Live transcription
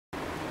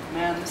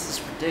Man, this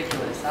is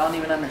ridiculous. I don't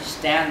even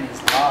understand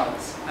these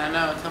laws. I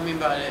know, tell me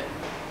about it.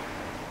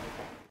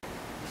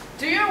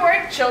 Do your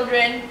work,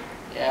 children.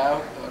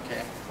 Yeah,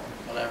 okay.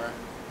 Whatever.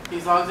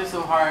 These logs are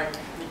so hard.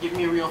 They give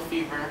me a real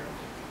fever.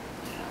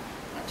 Yeah,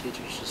 my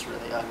teacher's just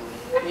really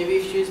ugly. Maybe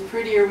if she was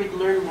prettier, we'd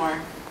learn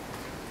more.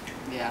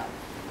 Yeah,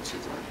 she's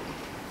ugly.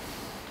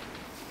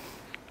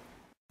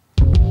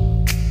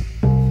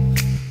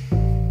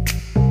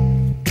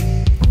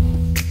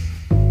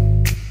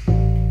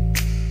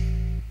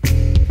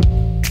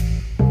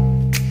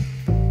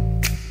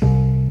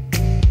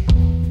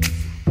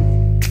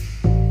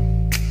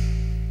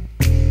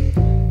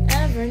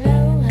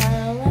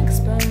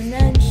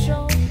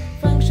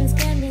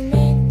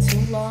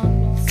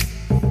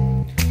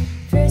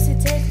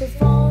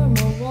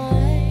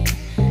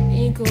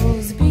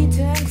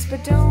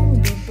 But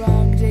don't be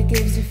bugged, it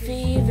gives you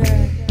fever.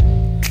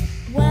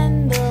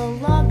 When the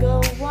log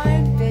of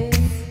y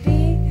base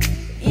b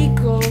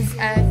equals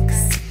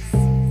x.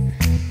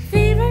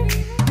 Fever,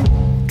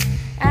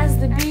 as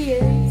the b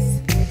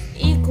is,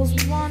 equals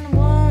one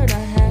word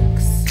a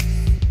hex.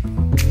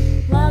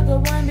 Log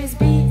of 1 base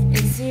b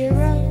is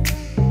 0,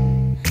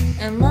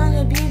 and log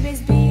of b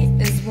base b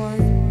is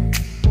 1.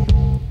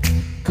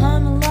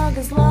 Common log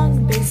is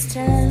log base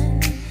 10,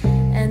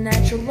 and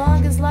natural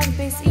log is log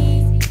base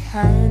e.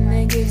 And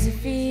that gives you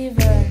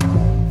fever.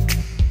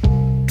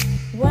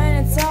 When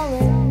it's all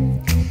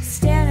in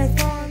standard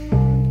form,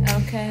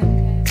 okay.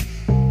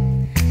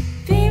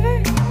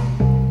 Fever,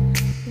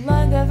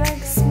 log of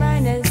x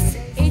minus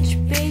h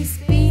base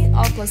b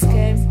all plus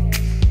k.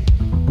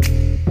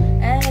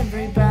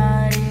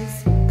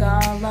 Everybody's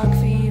got log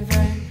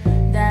fever.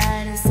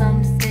 That is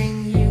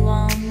something you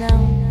all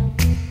know.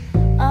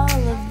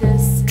 All of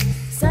this,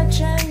 such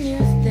a new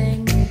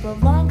thing,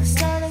 but log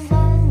started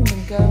long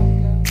ago.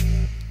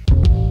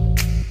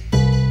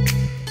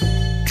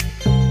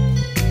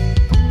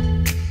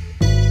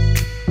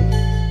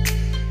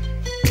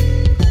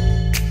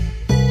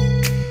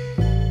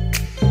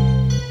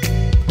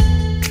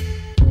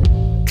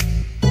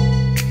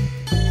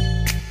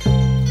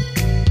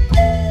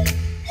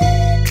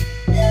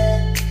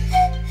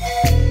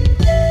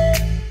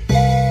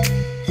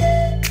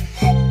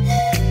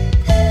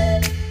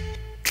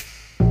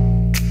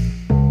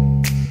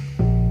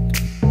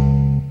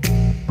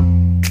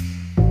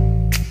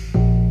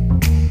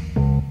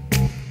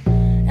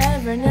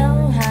 Ever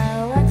know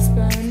how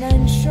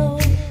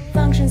exponential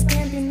functions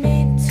can be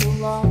made to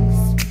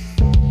logs?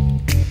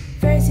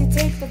 First you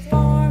take the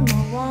form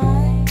of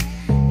y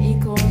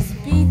equals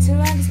b to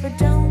x, but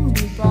don't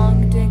be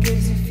bugged, it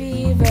gives you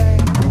fever.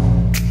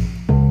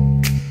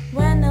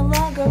 When the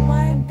log of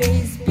y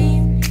base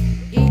b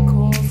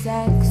equals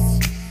x.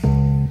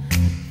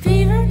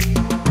 Fever,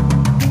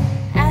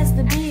 as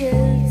the b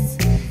is,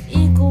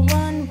 equal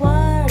one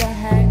word a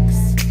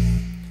hex.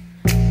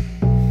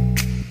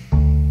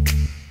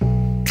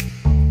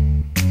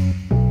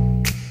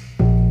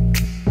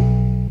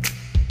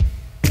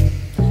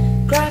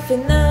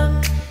 Graphing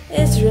them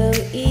is real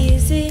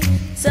easy.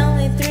 It's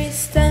only 3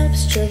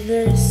 steps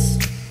traverse.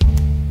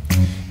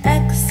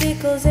 X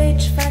equals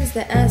h finds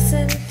the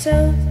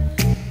asymptote,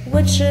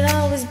 which should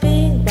always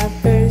be by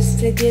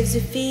first. It gives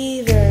you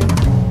fever.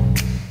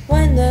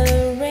 When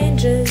the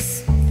range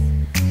is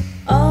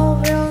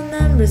all real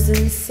numbers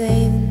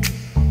insane.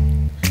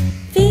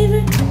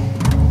 Fever,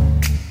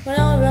 when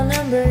all real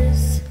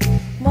numbers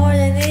more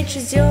than h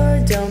is your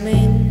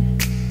domain.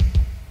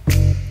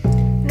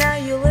 Now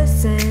you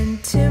listen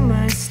to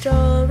my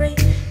story.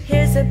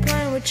 Here's a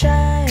point which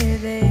I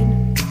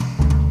evade.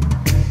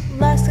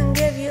 Logs can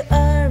give you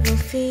a real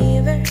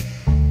fever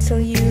till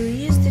you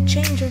use the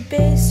change of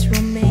base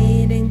rule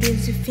made and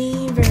gives you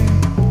fever.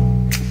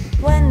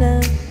 When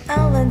the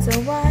ln's a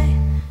y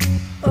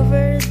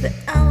over the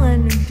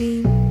ln of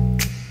b.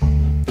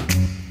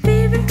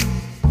 Fever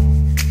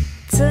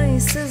till you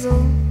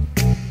sizzle.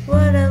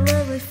 What a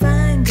lovely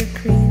fine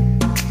decree.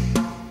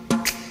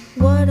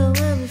 What a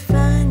lovely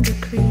fine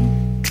decree.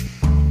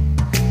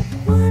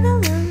 What a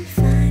lovely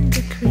fine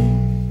decree.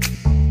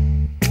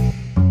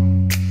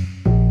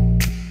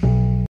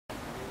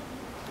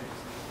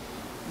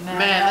 Man,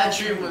 that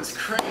dream was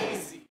crazy.